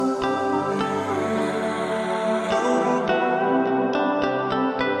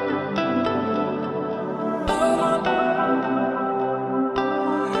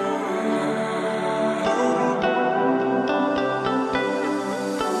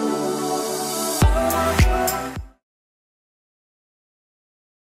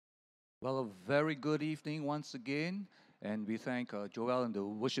Well, a very good evening once again, and we thank Joel and the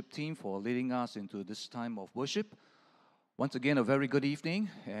worship team for leading us into this time of worship. Once again, a very good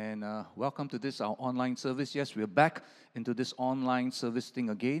evening, and welcome to this our online service. Yes, we're back into this online service thing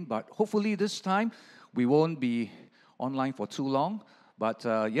again, but hopefully this time we won't be online for too long. But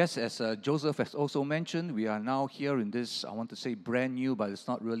yes, as Joseph has also mentioned, we are now here in this, I want to say brand new, but it's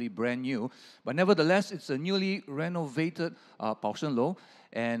not really brand new. But nevertheless, it's a newly renovated Pao Shen Lo.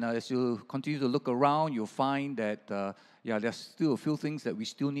 And as you continue to look around, you'll find that, there's still a few things that we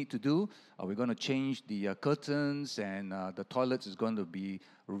still need to do. We're going to change the curtains, and the toilets is going to be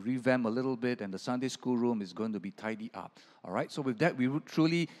revamped a little bit, and the Sunday school room is going to be tidied up. All right, so with that, we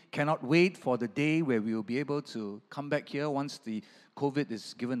truly cannot wait for the day where we will be able to come back here once the COVID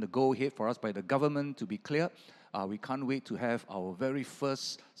is given the go-ahead for us by the government to be clear. We can't wait to have our very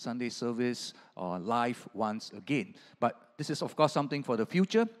first Sunday service live once again. But this is, of course, something for the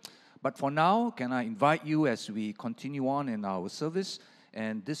future. But for now, can I invite you as we continue on in our service?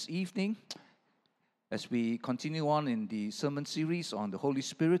 And this evening, as we continue on in the sermon series on the Holy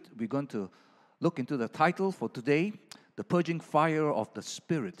Spirit, we're going to look into the title for today, The Purging Fire of the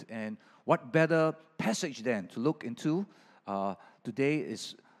Spirit. And what better passage then to look into today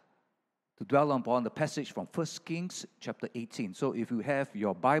is to dwell upon the passage from 1 Kings chapter 18. So if you have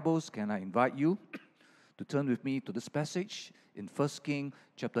your Bibles, can I invite you to turn with me to this passage in 1 Kings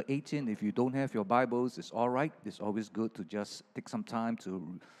chapter 18. If you don't have your Bibles, it's all right. It's always good to just take some time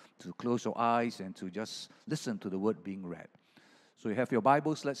to close your eyes and to just listen to the word being read. So you have your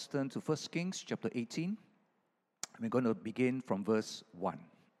Bibles, let's turn to 1 Kings chapter 18. We're going to begin from verse 1.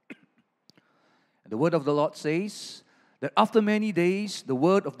 And the word of the Lord says that after many days, the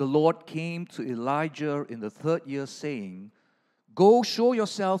word of the Lord came to Elijah in the third year, saying, "Go show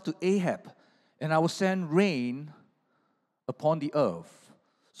yourself to Ahab, and I will send rain upon the earth."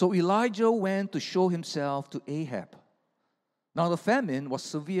 So Elijah went to show himself to Ahab. Now the famine was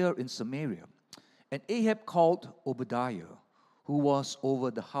severe in Samaria, and Ahab called Obadiah, who was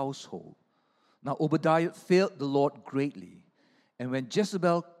over the household. Now Obadiah feared the Lord greatly. And when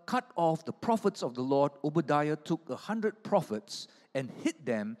Jezebel cut off the prophets of the Lord, Obadiah took 100 prophets and hid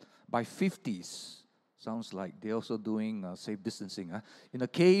them by 50s. Sounds like they're also doing safe distancing. In a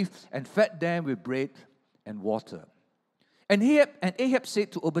cave, and fed them with bread and water. And Ahab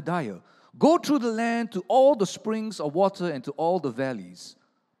said to Obadiah, "Go through the land to all the springs of water and to all the valleys.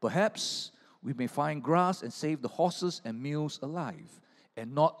 Perhaps we may find grass and save the horses and mules alive,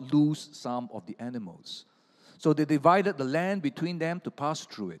 and not lose some of the animals." So they divided the land between them to pass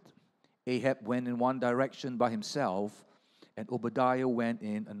through it. Ahab went in one direction by himself, and Obadiah went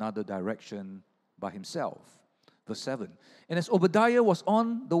in another direction by himself. Verse 7. And as Obadiah was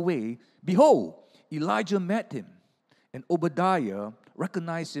on the way, behold, Elijah met him. And Obadiah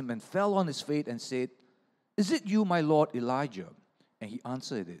recognized him and fell on his face and said, "Is it you, my lord Elijah?" And he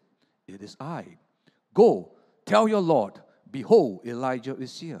answered it, "It is I. Go, tell your lord, behold, Elijah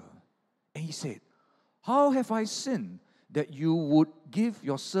is here." And he said, "How have I sinned that you would give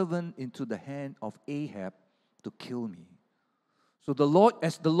your servant into the hand of Ahab to kill me? So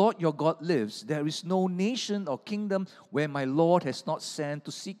as the Lord your God lives, there is no nation or kingdom where my Lord has not sent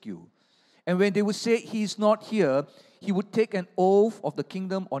to seek you. And when they would say he is not here, he would take an oath of the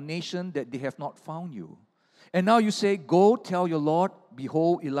kingdom or nation that they have not found you. And now you say, go tell your Lord,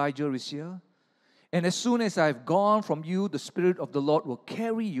 behold, Elijah is here. And as soon as I have gone from you, the Spirit of the Lord will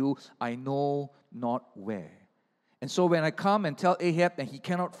carry you, I know not where. And so when I come and tell Ahab and he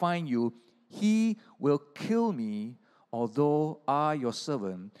cannot find you, he will kill me, although I, your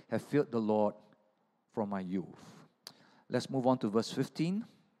servant, have feared the Lord from my youth." Let's move on to verse 15.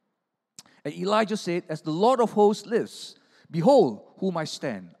 And Elijah said, "As the Lord of hosts lives, behold whom I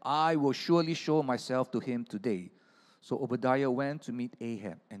stand. I will surely show myself to him today." So Obadiah went to meet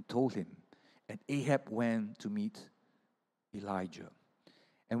Ahab and told him. And Ahab went to meet Elijah.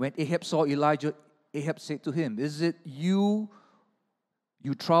 And when Ahab saw Elijah, Ahab said to him, "Is it you,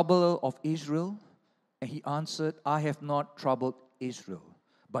 you troubler of Israel?" And he answered, "I have not troubled Israel,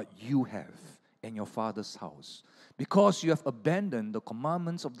 but you have, and your father's house, because you have abandoned the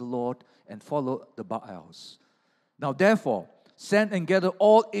commandments of the Lord and followed the Baals. Now therefore, send and gather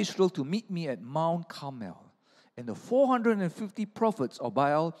all Israel to meet me at Mount Carmel. And the 450 prophets of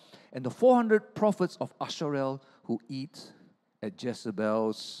Baal and the 400 prophets of Asherah who eat at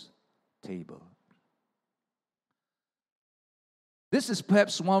Jezebel's table." This is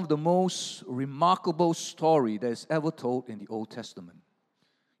perhaps one of the most remarkable stories that is ever told in the Old Testament.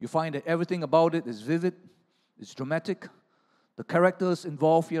 You find that everything about it is vivid, it's dramatic. The characters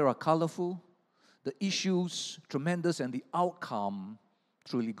involved here are colorful. The issues tremendous, and the outcome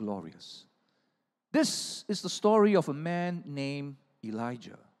truly glorious. This is the story of a man named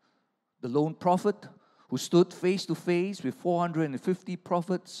Elijah, the lone prophet who stood face to face with 450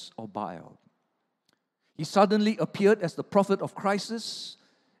 prophets of Baal. He suddenly appeared as the prophet of crisis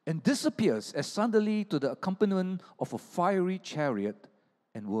and disappears as suddenly to the accompaniment of a fiery chariot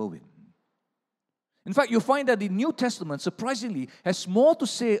and whirlwind. In fact, you'll find that the New Testament, surprisingly, has more to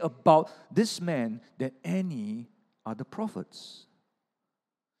say about this man than any other prophets.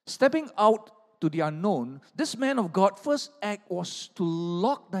 Stepping out to the unknown, this man of God first act was to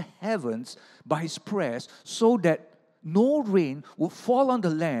lock the heavens by his prayers so that no rain would fall on the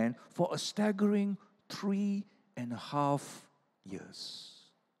land for a staggering 3.5 years.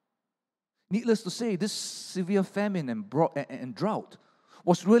 Needless to say, this severe famine and drought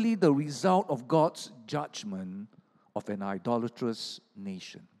was really the result of God's judgment of an idolatrous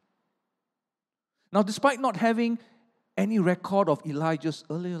nation. Now, despite not having any record of Elijah's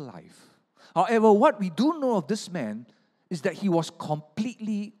earlier life, however, what we do know of this man is that he was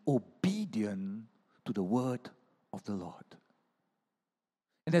completely obedient to the word of the Lord.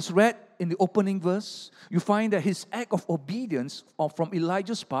 And as read in the opening verse, you find that his act of obedience from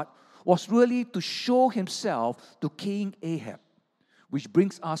Elijah's part was really to show himself to King Ahab, which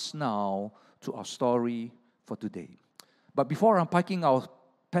brings us now to our story for today. But before unpacking our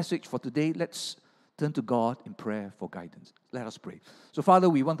passage for today, let's turn to God in prayer for guidance. Let us pray. So, Father,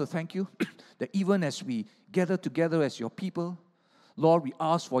 we want to thank you that even as we gather together as your people, Lord, we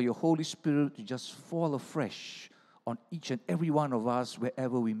ask for your Holy Spirit to just fall afresh on each and every one of us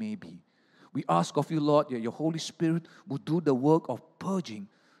wherever we may be. We ask of you, Lord, that your Holy Spirit would do the work of purging,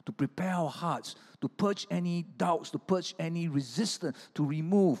 to prepare our hearts, to purge any doubts, to purge any resistance, to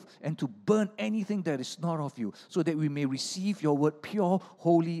remove and to burn anything that is not of you, so that we may receive your word pure,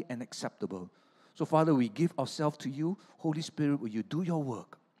 holy, and acceptable. So, Father, we give ourselves to you. Holy Spirit, will you do your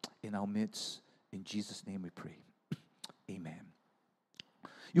work in our midst? In Jesus' name we pray. Amen.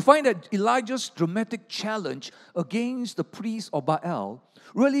 You find that Elijah's dramatic challenge against the priests of Baal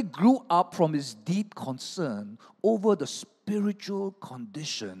really grew up from his deep concern over the spiritual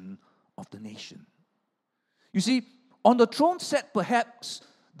condition of the nation. You see, on the throne sat perhaps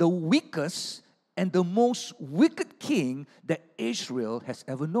the weakest and the most wicked king that Israel has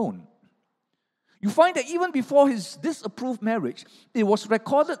ever known. You find that even before his disapproved marriage, it was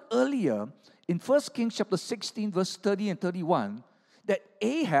recorded earlier in 1 Kings chapter 16, verse 30 and 31, that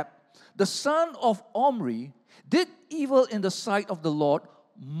Ahab, the son of Omri, did evil in the sight of the Lord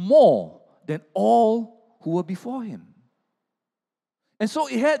more than all who were before him. And so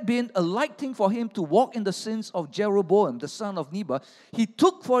it had been a light thing for him to walk in the sins of Jeroboam, the son of Nebat. He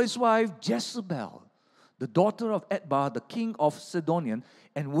took for his wife Jezebel, the daughter of Edbar, the king of Sidonian,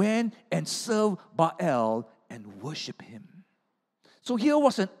 and went and served Baal and worshiped him. So here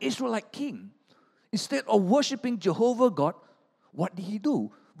was an Israelite king. Instead of worshiping Jehovah God, what did he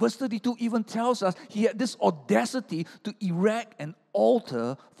do? Verse 32 even tells us he had this audacity to erect an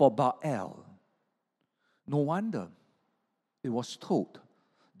altar for Baal. No wonder it was told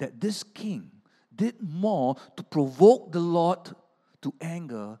that this king did more to provoke the Lord to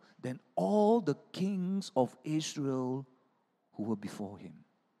anger than all the kings of Israel who were before him.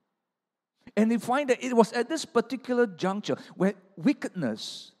 And we find that it was at this particular juncture where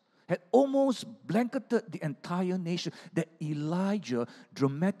wickedness had almost blanketed the entire nation that Elijah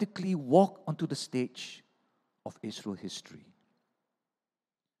dramatically walked onto the stage of Israel history.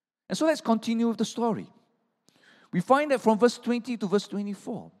 And so let's continue with the story. We find that from verse 20 to verse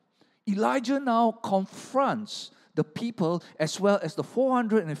 24, Elijah now confronts the people as well as the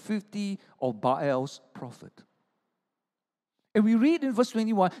 450 of Baal's prophet. And we read in verse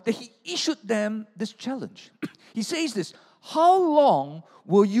 21 that he issued them this challenge. He says this, "How long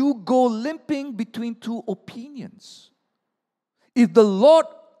will you go limping between two opinions? If the Lord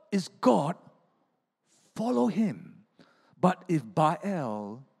is God, follow him. But if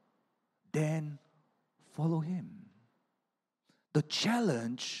Baal, then follow him." The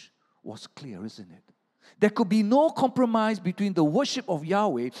challenge was clear, isn't it? There could be no compromise between the worship of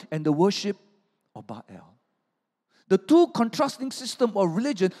Yahweh and the worship of Baal. The two contrasting systems of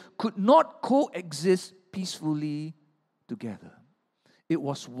religion could not coexist peacefully together. It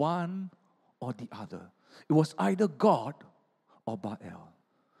was one or the other. It was either God or Baal.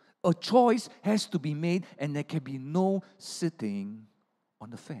 A choice has to be made, and there can be no sitting on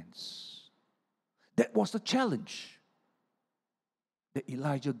the fence. That was the challenge that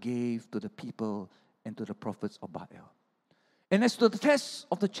Elijah gave to the people and to the prophets of Baal. And as to the test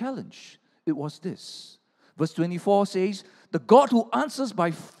of the challenge, it was this. Verse 24 says, "The God who answers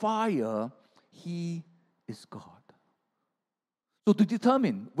by fire, he is God." So to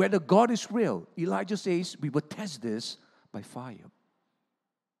determine whether God is real, Elijah says, we will test this by fire.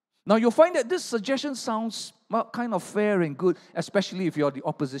 Now you'll find that this suggestion sounds kind of fair and good, especially if you're the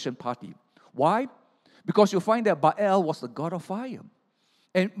opposition party. Why? Because you'll find that Baal was the god of fire.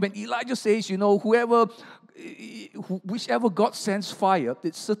 And when Elijah says, whichever God sends fire,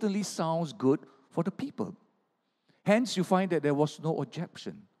 it certainly sounds good for the people. Hence, you find that there was no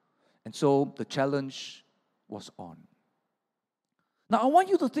objection. And so the challenge was on. Now, I want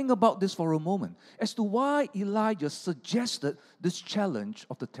you to think about this for a moment as to why Elijah suggested this challenge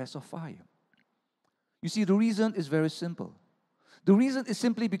of the test of fire. You see, the reason is very simple. The reason is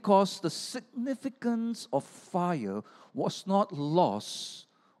simply because the significance of fire was not lost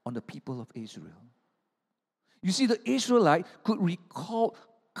on the people of Israel. You see, the Israelite could recall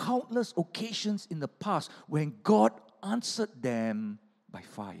countless occasions in the past when God answered them by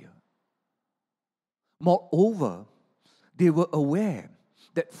fire. Moreover, they were aware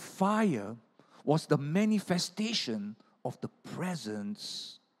that fire was the manifestation of the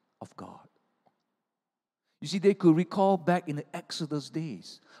presence of God. You see, they could recall back in the Exodus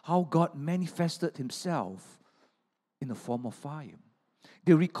days how God manifested himself in the form of fire.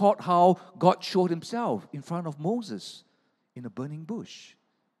 They recalled how God showed himself in front of Moses in a burning bush.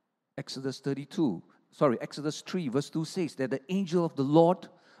 Exodus 3 verse 2 says that the angel of the Lord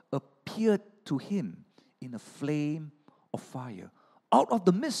appeared to him in a flame of fire. Out of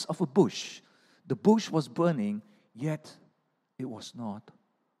the midst of a bush, the bush was burning, yet it was not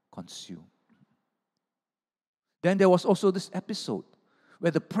consumed. Then there was also this episode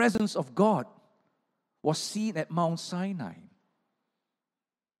where the presence of God was seen at Mount Sinai.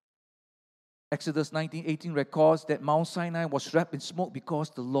 Exodus 19:18 records that Mount Sinai was wrapped in smoke because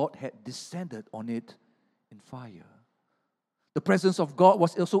the Lord had descended on it in fire. The presence of God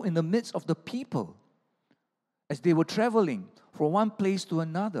was also in the midst of the people as they were traveling from one place to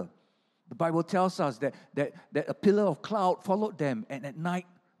another. The Bible tells us that a pillar of cloud followed them, and at night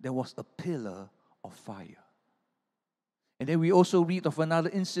there was a pillar of fire. And then we also read of another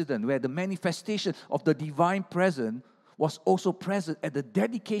incident where the manifestation of the divine presence was also present at the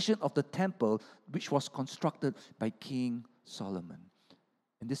dedication of the temple, which was constructed by King Solomon.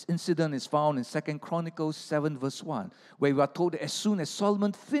 And this incident is found in 2 Chronicles 7 verse 1, where we are told that as soon as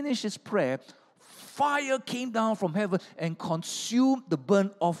Solomon finished his prayer, fire came down from heaven and consumed the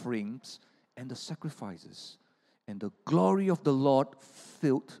burnt offerings and the sacrifices. And the glory of the Lord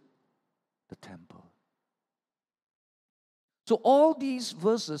filled the temple. So all these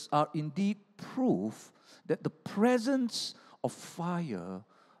verses are indeed proof that the presence of fire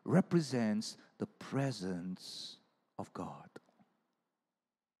represents the presence of God.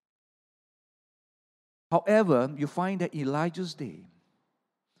 However, you find that Elijah's day,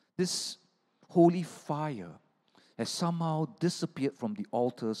 this holy fire has somehow disappeared from the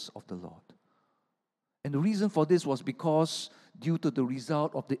altars of the Lord. And the reason for this was because due to the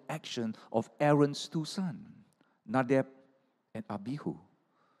result of the action of Aaron's two sons, Nadab and Abihu.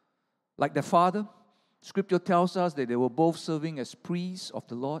 Like their father, Scripture tells us that they were both serving as priests of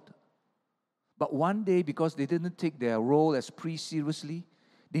the Lord. But one day, because they didn't take their role as priests seriously,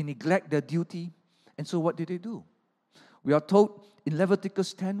 they neglect their duty. And so what did they do? We are told in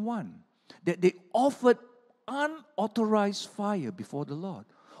Leviticus 10:1 that they offered unauthorized fire before the Lord.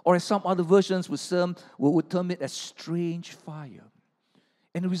 Or as some other versions would term it as strange fire.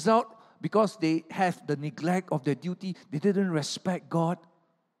 And the result, because they have the neglect of their duty, they didn't respect God.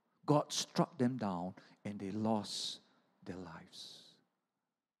 God struck them down and they lost their lives.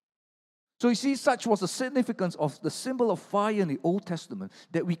 So you see, such was the significance of the symbol of fire in the Old Testament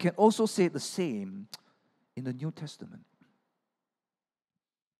that we can also say the same in the New Testament.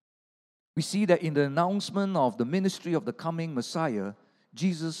 We see that in the announcement of the ministry of the coming Messiah,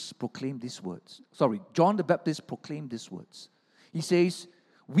 Jesus proclaimed these words. John the Baptist proclaimed these words. He says,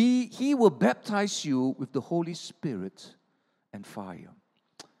 He will baptize you with the Holy Spirit and fire.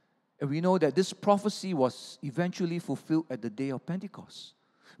 And we know that this prophecy was eventually fulfilled at the day of Pentecost,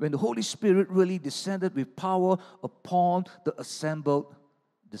 when the Holy Spirit really descended with power upon the assembled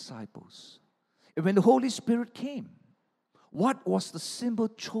disciples. And when the Holy Spirit came, what was the symbol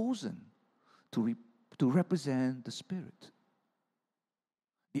chosen to represent the Spirit?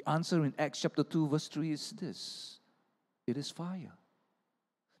 The answer in Acts chapter 2 verse 3 is this. It is fire.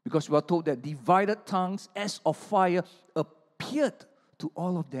 Because we are told that divided tongues as of fire appeared to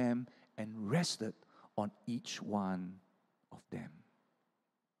all of them and rested on each one of them.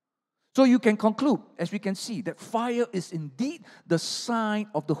 So you can conclude, as we can see, that fire is indeed the sign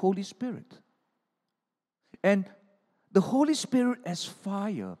of the Holy Spirit. And the Holy Spirit as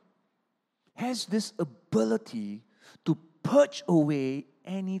fire has this ability to purge away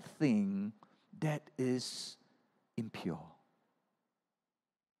anything that is impure.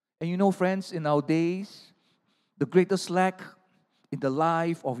 And you know, friends, in our days, the greatest lack in the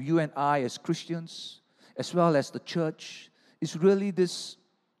life of you and I as Christians, as well as the church, is really this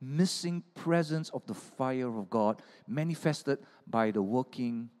missing presence of the fire of God manifested by the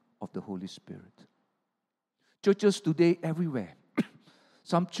working of the Holy Spirit. Churches today everywhere,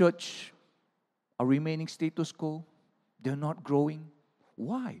 some church are remaining status quo. They're not growing.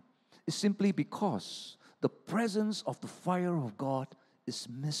 Why? It's simply because the presence of the fire of God is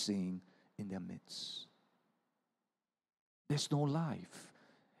missing in their midst. There's no life.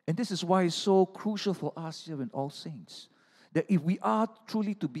 And this is why it's so crucial for us here in All Saints, that if we are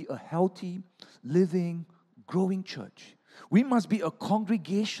truly to be a healthy, living, growing church, we must be a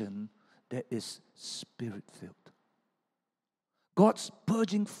congregation that is Spirit-filled. God's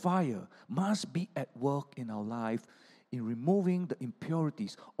purging fire must be at work in our life in removing the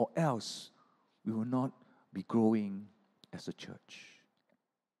impurities, or else we will not be growing as a church.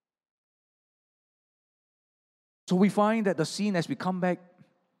 So we find that the scene, as we come back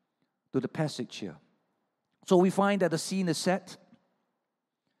to the passage here, so we find that the scene is set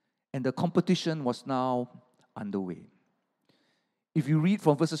and the competition was now underway. If you read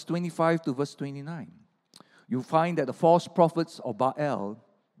from verses 25 to verse 29, you find that the false prophets of Baal,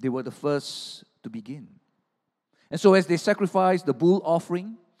 they were the first to begin. And so as they sacrificed the bull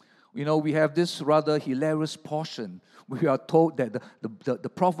offering, we have this rather hilarious portion. We are told that the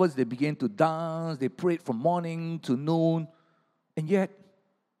prophets, they began to dance, they prayed from morning to noon, and yet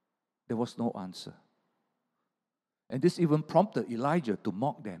there was no answer. And this even prompted Elijah to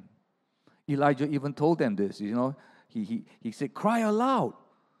mock them. Elijah even told them this, he said, "Cry aloud,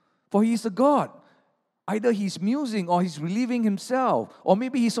 for he is a God. Either he's musing or he's relieving himself, or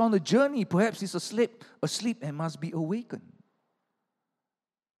maybe he's on a journey, perhaps he's asleep and must be awakened."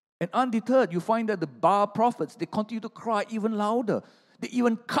 And undeterred, you find that the Baal prophets, they continue to cry even louder. They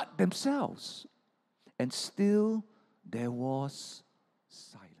even cut themselves. And still there was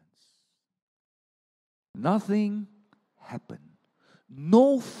silence. Nothing happened.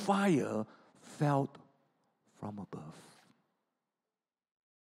 No fire fell from above.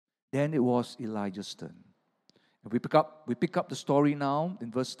 Then it was Elijah's turn. And we pick up the story now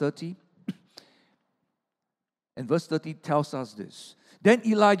in verse 30. And verse 30 tells us this. Then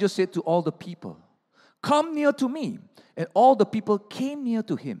Elijah said to all the people, "Come near to me." And all the people came near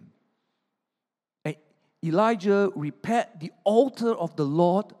to him. And Elijah repaired the altar of the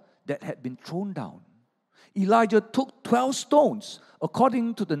Lord that had been thrown down. Elijah took 12 stones,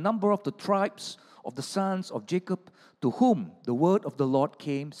 according to the number of the tribes of the sons of Jacob, to whom the word of the Lord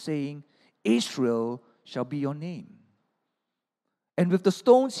came, saying, "Israel shall be your name." And with the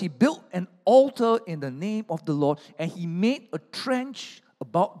stones he built an altar in the name of the Lord, and he made a trench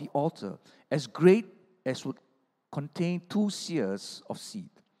about the altar, as great as would contain 2 seahs of seed.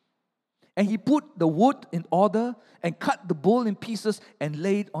 And he put the wood in order, and cut the bull in pieces, and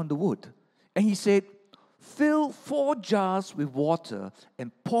laid on the wood. And he said, "Fill 4 jars with water,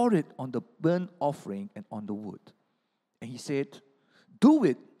 and pour it on the burnt offering and on the wood." And he said, "Do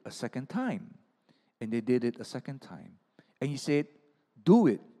it a second time." And they did it a second time. And he said, "Do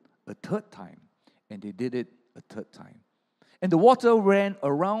it a third time." And they did it a third time. And the water ran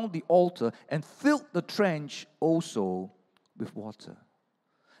around the altar and filled the trench also with water.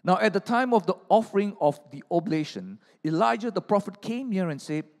 Now at the time of the offering of the oblation, Elijah the prophet came near and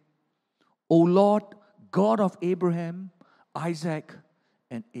said, "O Lord, God of Abraham, Isaac,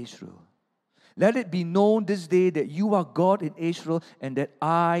 and Israel, let it be known this day that you are God in Israel, and that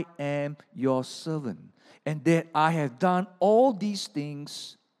I am your servant, and that I have done all these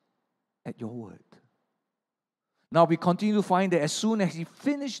things at your word." Now we continue to find that as soon as he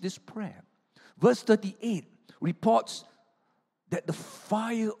finished this prayer, verse 38 reports that the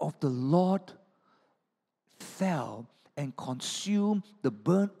fire of the Lord fell and consumed the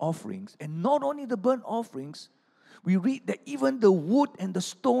burnt offerings. And not only the burnt offerings, we read that even the wood and the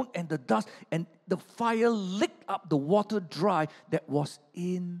stone and the dust and the fire licked up the water dry that was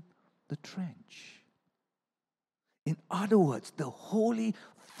in the trench. In other words, the holy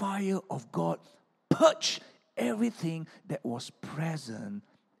fire of God purged everything that was present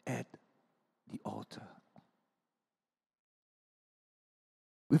at the altar.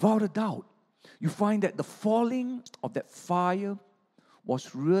 Without a doubt, you find that the falling of that fire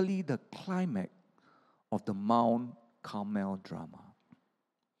was really the climax of the Mount Carmel drama.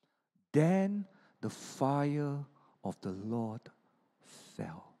 Then the fire of the Lord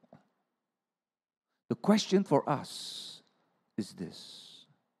fell. The question for us is this: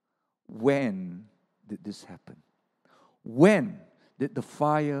 when did this happen? When did the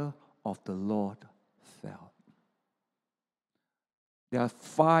fire of the Lord fell? There are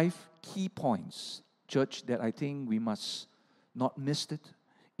 5 key points, church, that I think we must not miss it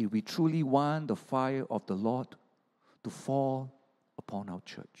if we truly want the fire of the Lord to fall upon our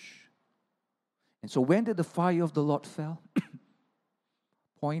church. And so when did the fire of the Lord fell?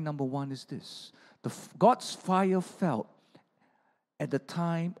 Point number 1 is this. God's fire fell at the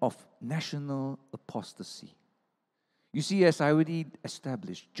time of national apostasy. You see, as I already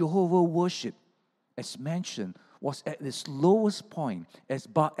established, Jehovah worship, as mentioned, was at its lowest point as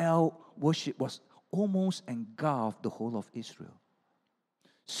Baal worship was almost engulfed the whole of Israel.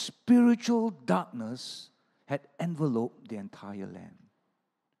 Spiritual darkness had enveloped the entire land.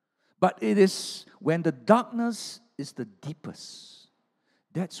 But it is when the darkness is the deepest,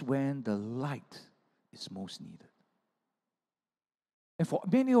 that's when the light is most needed. And for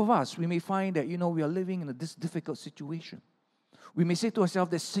many of us, we may find that, we are living in this difficult situation. We may say to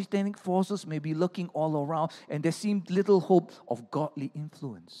ourselves that satanic forces may be lurking all around and there seemed little hope of godly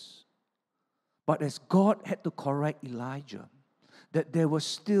influence. But as God had to correct Elijah, that there were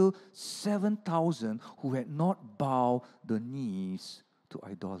still 7,000 who had not bowed the knees to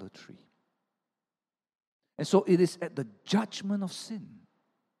idolatry. And so it is at the judgment of sin,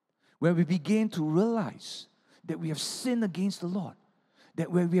 when we begin to realize that we have sinned against the Lord,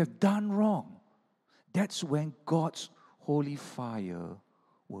 that when we have done wrong, that's when God's holy fire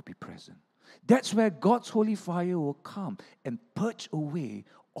will be present. That's where God's holy fire will come and purge away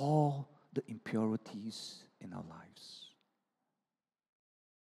all the impurities in our lives.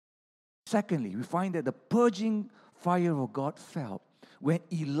 Secondly, we find that the purging fire of God fell when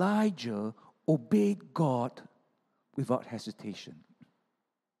Elijah obeyed God without hesitation.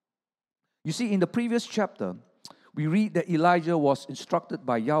 You see, in the previous chapter, we read that Elijah was instructed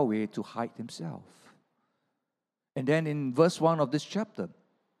by Yahweh to hide himself. And then in verse 1 of this chapter,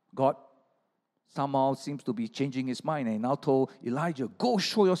 God somehow seems to be changing his mind and now told Elijah, go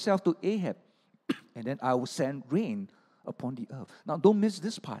show yourself to Ahab, and then I will send rain upon the earth. Now don't miss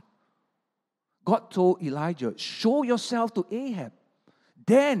this part. God told Elijah, show yourself to Ahab,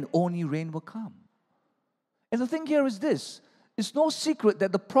 then only rain will come. And the thing here is this. It's no secret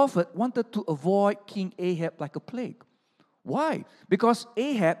that the prophet wanted to avoid King Ahab like a plague. Why? Because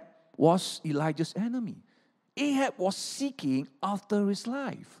Ahab was Elijah's enemy. Ahab was seeking after his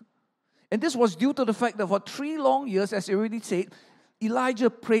life. And this was due to the fact that for 3 long years, as I already said, Elijah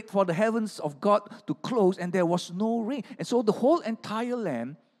prayed for the heavens of God to close and there was no rain. And so the whole entire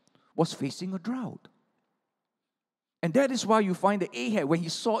land was facing a drought. And that is why you find that Ahab, when he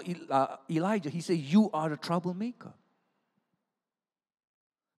saw Elijah, he said, you are the troublemaker.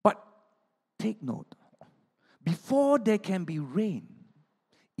 But take note, before there can be rain,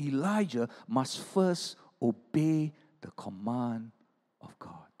 Elijah must first obey the command of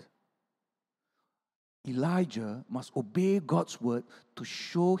God. Elijah must obey God's word to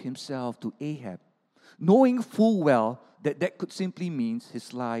show himself to Ahab, knowing full well that that could simply mean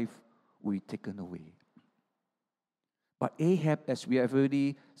his life will be taken away. But Ahab, as we have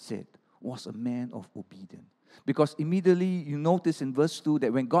already said, was a man of obedience. Because immediately you notice in verse 2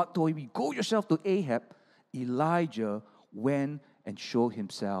 that when God told him, go yourself to Ahab, Elijah went and showed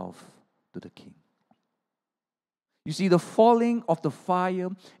himself to the king. You see, the falling of the fire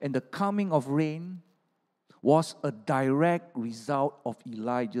and the coming of rain was a direct result of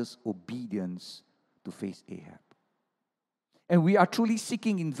Elijah's obedience to face Ahab. And we are truly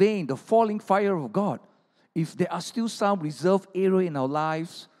seeking in vain the falling fire of God if there are still some reserved area in our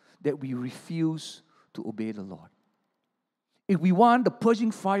lives that we refuse to obey the Lord. If we want the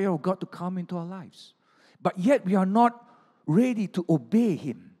purging fire of God to come into our lives, but yet we are not ready to obey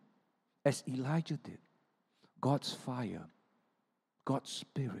Him as Elijah did, God's fire, God's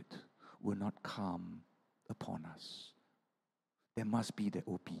Spirit will not come upon us. There must be the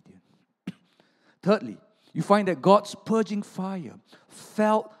obedience. Thirdly, you find that God's purging fire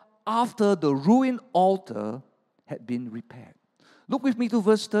fell after the ruined altar had been repaired. Look with me to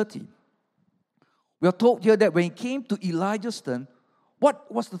verse 30. We are told here that when it came to Elijah's turn,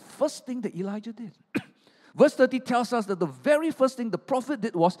 what was the first thing that Elijah did? Verse 30 tells us that the very first thing the prophet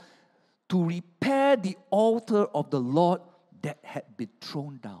did was to repair the altar of the Lord that had been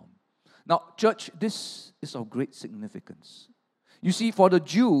thrown down. Now, church, this is of great significance. You see, for the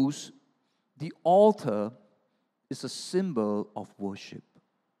Jews, the altar is a symbol of worship.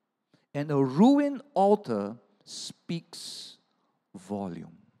 And a ruined altar speaks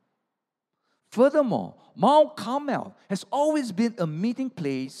volume. Furthermore, Mount Carmel has always been a meeting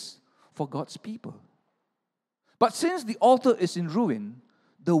place for God's people. But since the altar is in ruin,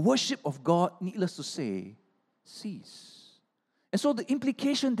 the worship of God, needless to say, ceased. And so the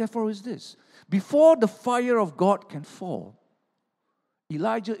implication, therefore, is this. Before the fire of God can fall,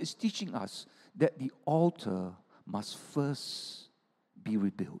 Elijah is teaching us that the altar must first be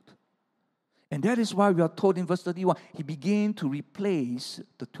rebuilt. And that is why we are told in verse 31, he began to replace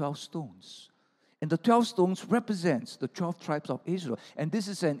the 12 stones. And the 12 stones represents the 12 tribes of Israel. And this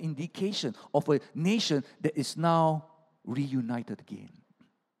is an indication of a nation that is now reunited again.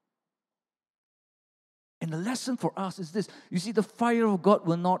 And the lesson for us is this. You see, the fire of God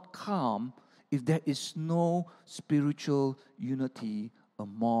will not come if there is no spiritual unity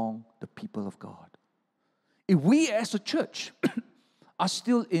among the people of God. If we as a church are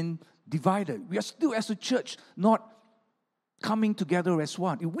still divided, we are still as a church not coming together as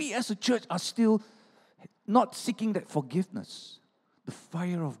one, if we as a church are still not seeking that forgiveness, the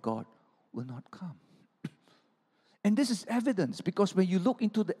fire of God will not come. And this is evidence because when you look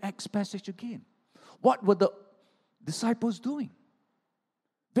into the Acts passage again, what were the disciples doing?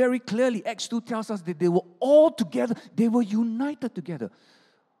 Very clearly, Acts 2 tells us that they were all together, they were united together.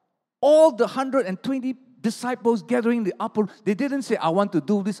 All the 120 disciples gathering in the upper, they didn't say, I want to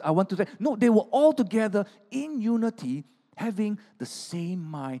do this, I want to do that. No, they were all together in unity, having the same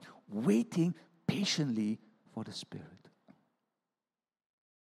mind, waiting patiently for the Spirit.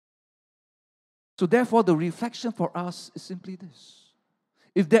 So therefore, the reflection for us is simply this.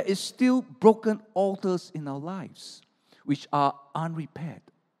 If there is still broken altars in our lives, which are unrepaired,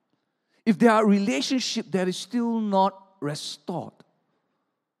 if there are relationships that is still not restored,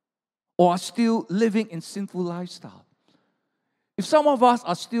 or are still living in sinful lifestyle, if some of us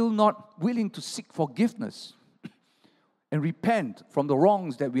are still not willing to seek forgiveness and repent from the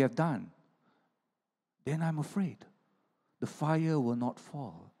wrongs that we have done, then I'm afraid the fire will not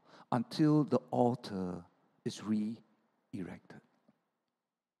fall until the altar is re-erected.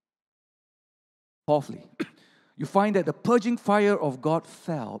 Fourthly, you find that the purging fire of God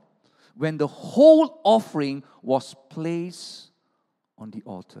fell when the whole offering was placed on the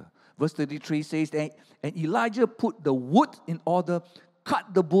altar. Verse 33 says that, and Elijah put the wood in order,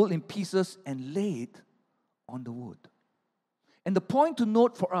 cut the bull in pieces, and laid on the wood. And the point to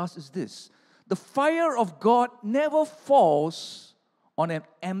note for us is this. The fire of God never falls on an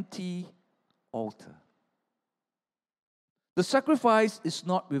empty altar. The sacrifice is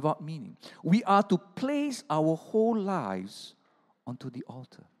not without meaning. We are to place our whole lives onto the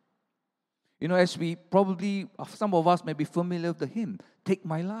altar. You know, as we probably, some of us may be familiar with the hymn, Take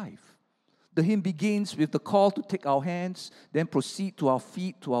My Life. The hymn begins with the call to take our hands, then proceed to our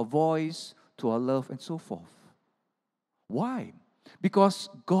feet, to our voice, to our love, and so forth. Why? Because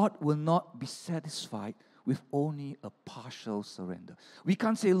God will not be satisfied with only a partial surrender. We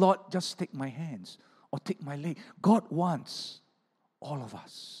can't say, Lord, just take my hands or take my leg. God wants all of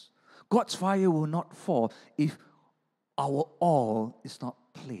us. God's fire will not fall if our all is not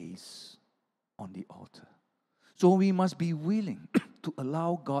placed on the altar. So we must be willing to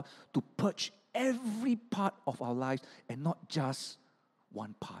allow God to purge every part of our lives and not just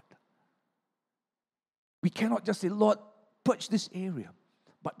one part. We cannot just say, Lord, purge this area,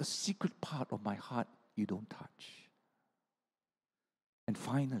 but the secret part of my heart you don't touch. And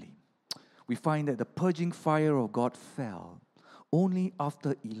finally, we find that the purging fire of God fell only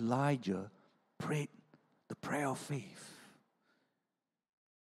after Elijah prayed the prayer of faith.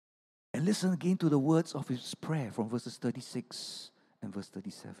 And listen again to the words of his prayer from verses 36 and verse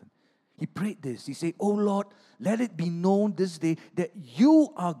 37. He prayed this. He said, Oh Lord, let it be known this day that you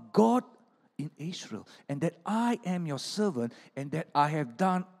are God in Israel, and that I am your servant, and that I have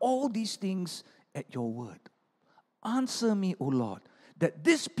done all these things at your word. Answer me, O Lord, that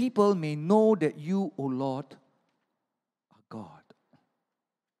this people may know that you, O Lord, are God.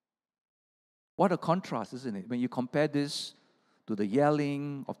 What a contrast, isn't it? When you compare this to the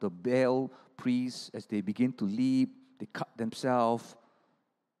yelling of the Baal priests as they begin to leap, they cut themselves,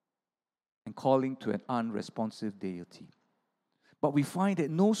 and calling to an unresponsive deity. But we find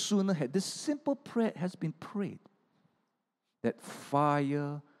that no sooner had this simple prayer has been prayed, that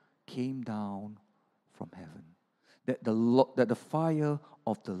fire came down from heaven, that the fire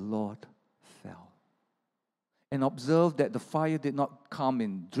of the Lord fell. And observe that the fire did not come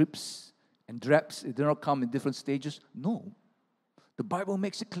in drips and drabs, it did not come in different stages. No. The Bible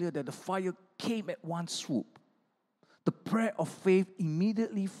makes it clear that the fire came at one swoop. The prayer of faith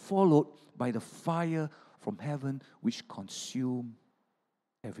immediately followed by the fire from heaven which consumed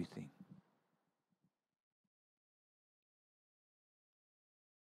everything.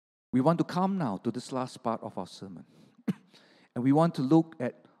 We want to come now to this last part of our sermon. And we want to look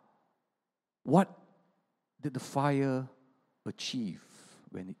at what did the fire achieve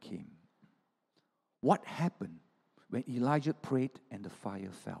when it came. What happened when Elijah prayed and the fire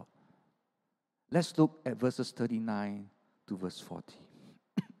fell. Let's look at verses 39 to verse 40.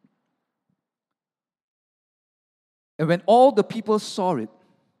 And when all the people saw it,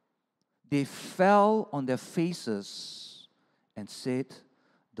 they fell on their faces and said,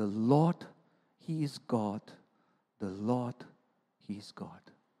 "The Lord, He is God. The Lord, He is God."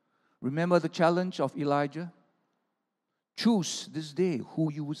 Remember the challenge of Elijah? Choose this day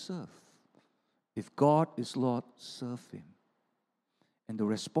who you will serve. If God is Lord, serve Him. And the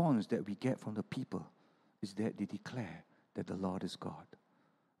response that we get from the people is that they declare that the Lord is God.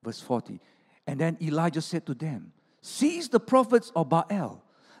 Verse 40. And then Elijah said to them, "Seize the prophets of Baal.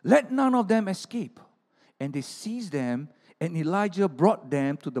 Let none of them escape." And they seized them, and Elijah brought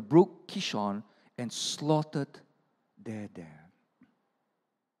them to the brook Kishon and slaughtered their there.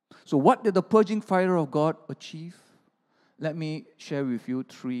 So what did the purging fire of God achieve? Let me share with you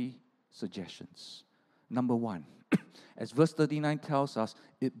 3 suggestions. Number 1, as verse 39 tells us,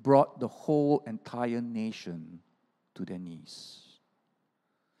 it brought the whole entire nation to their knees.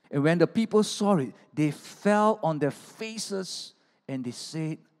 And when the people saw it, they fell on their faces and they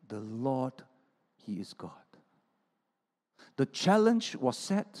said, "The Lord, He is God." The challenge was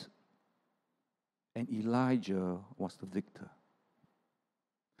set, and Elijah was the victor.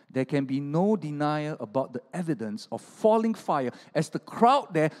 There can be no denial about the evidence of falling fire, as the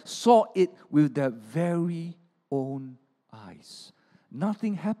crowd there saw it with their very own eyes.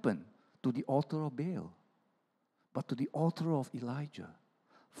 Nothing happened to the altar of Baal, but to the altar of Elijah.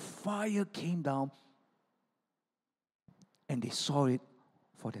 Fire came down, and they saw it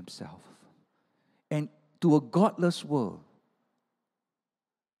for themselves. And to a godless world,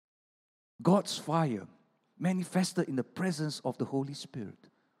 God's fire, manifested in the presence of the Holy Spirit,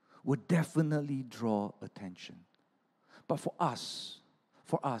 would definitely draw attention. But for us,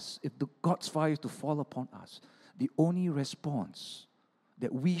 if God's fire is to fall upon us, the only response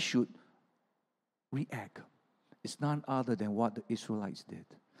that we should react is none other than what the Israelites did.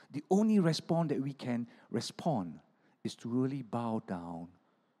 The only response that we can respond is to really bow down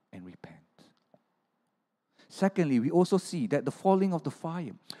and repent. Secondly, we also see that the falling of the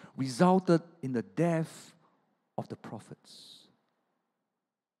fire resulted in the death of the prophets.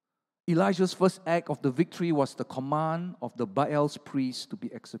 Elijah's first act of the victory was the command of the Baal's priests to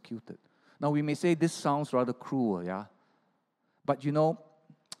be executed. Now we may say this sounds rather cruel, yeah? But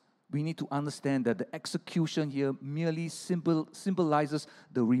we need to understand that the execution here merely symbolizes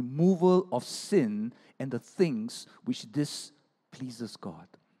the removal of sin and the things which displeases God.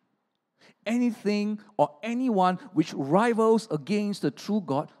 Anything or anyone which rivals against the true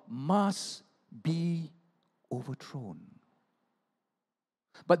God must be overthrown.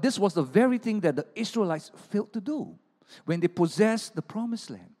 But this was the very thing that the Israelites failed to do when they possessed the promised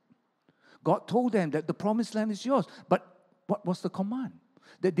land. God told them that the promised land is yours. But what was the command?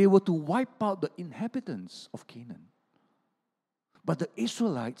 That they were to wipe out the inhabitants of Canaan. But the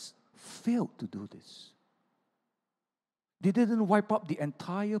Israelites failed to do this. They didn't wipe out the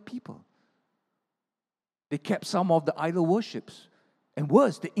entire people. They kept some of the idol worships. And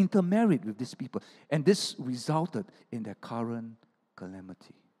worse, they intermarried with these people. And this resulted in their current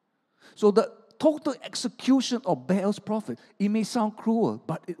calamity. So the total execution of Baal's prophet, it may sound cruel,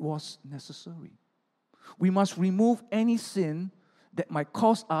 but it was necessary. We must remove any sin that might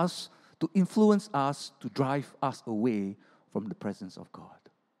cause us to influence us, to drive us away from the presence of God.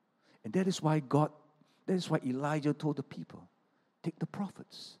 And that is why Elijah told the people, take the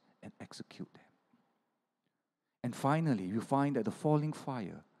prophets and execute them. And finally, you find that the falling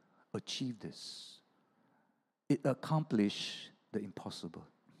fire achieved this. It accomplished the impossible.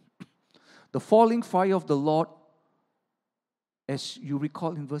 The falling fire of the Lord, as you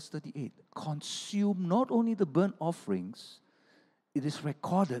recall in verse 38, consumed not only the burnt offerings, it is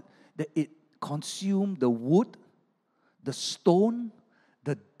recorded that it consumed the wood, the stone,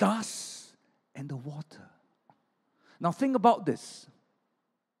 the dust, and the water. Now think about this.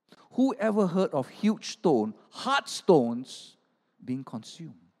 Who ever heard of huge stone, hard stones, being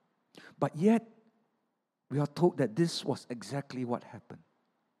consumed? But yet, we are told that this was exactly what happened.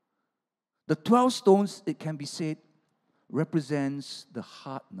 The 12 stones, it can be said, represents the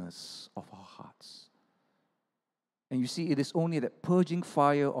hardness of our hearts. And you see, it is only that purging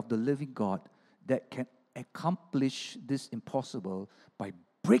fire of the living God that can accomplish this impossible by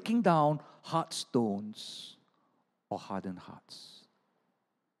breaking down hard stones or hardened hearts.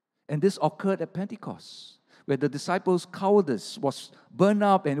 And this occurred at Pentecost, where the disciples' cowardice was burned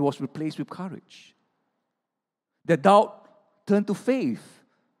up and it was replaced with courage. Their doubt turned to faith,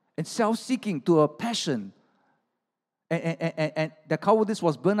 and self-seeking to a passion. And their cowardice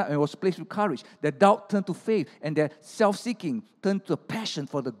was burned out and was placed with courage. Their doubt turned to faith, and their self-seeking turned to a passion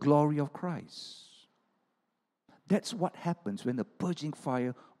for the glory of Christ. That's what happens when the purging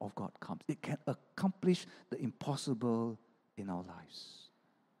fire of God comes. It can accomplish the impossible in our lives.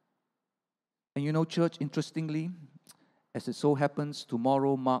 And you know, church, interestingly, as it so happens,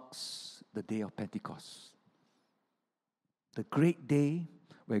 tomorrow marks the day of Pentecost. The great day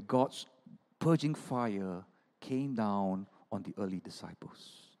where God's purging fire came down on the early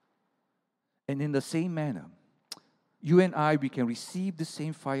disciples. And in the same manner, you and I, we can receive the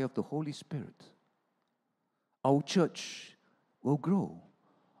same fire of the Holy Spirit. Our church will grow.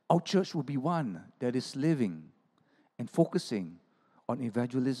 Our church will be one that is living and focusing on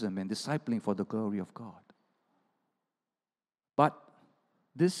evangelism and discipling for the glory of God. But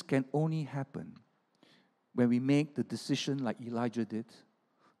this can only happen when we make the decision, like Elijah did,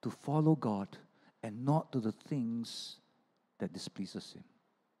 to follow God and not to the things that displeases Him.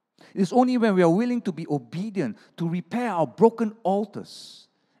 It is only when we are willing to be obedient, to repair our broken altars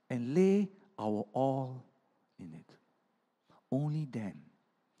and lay our all in it. Only then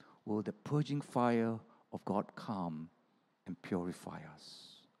will the purging fire of God come and purify us.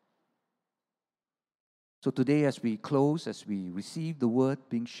 So today, as we close, as we receive the word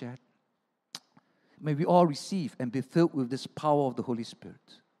being shared, may we all receive and be filled with this power of the Holy Spirit.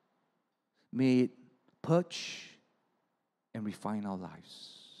 May it purge and refine our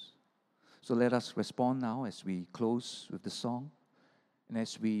lives. So let us respond now as we close with the song and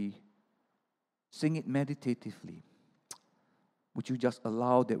as we sing it meditatively. Would you just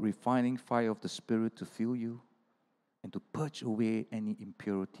allow that refining fire of the Spirit to fill you and to purge away any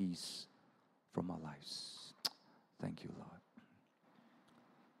impurities from our lives? Thank you, Lord.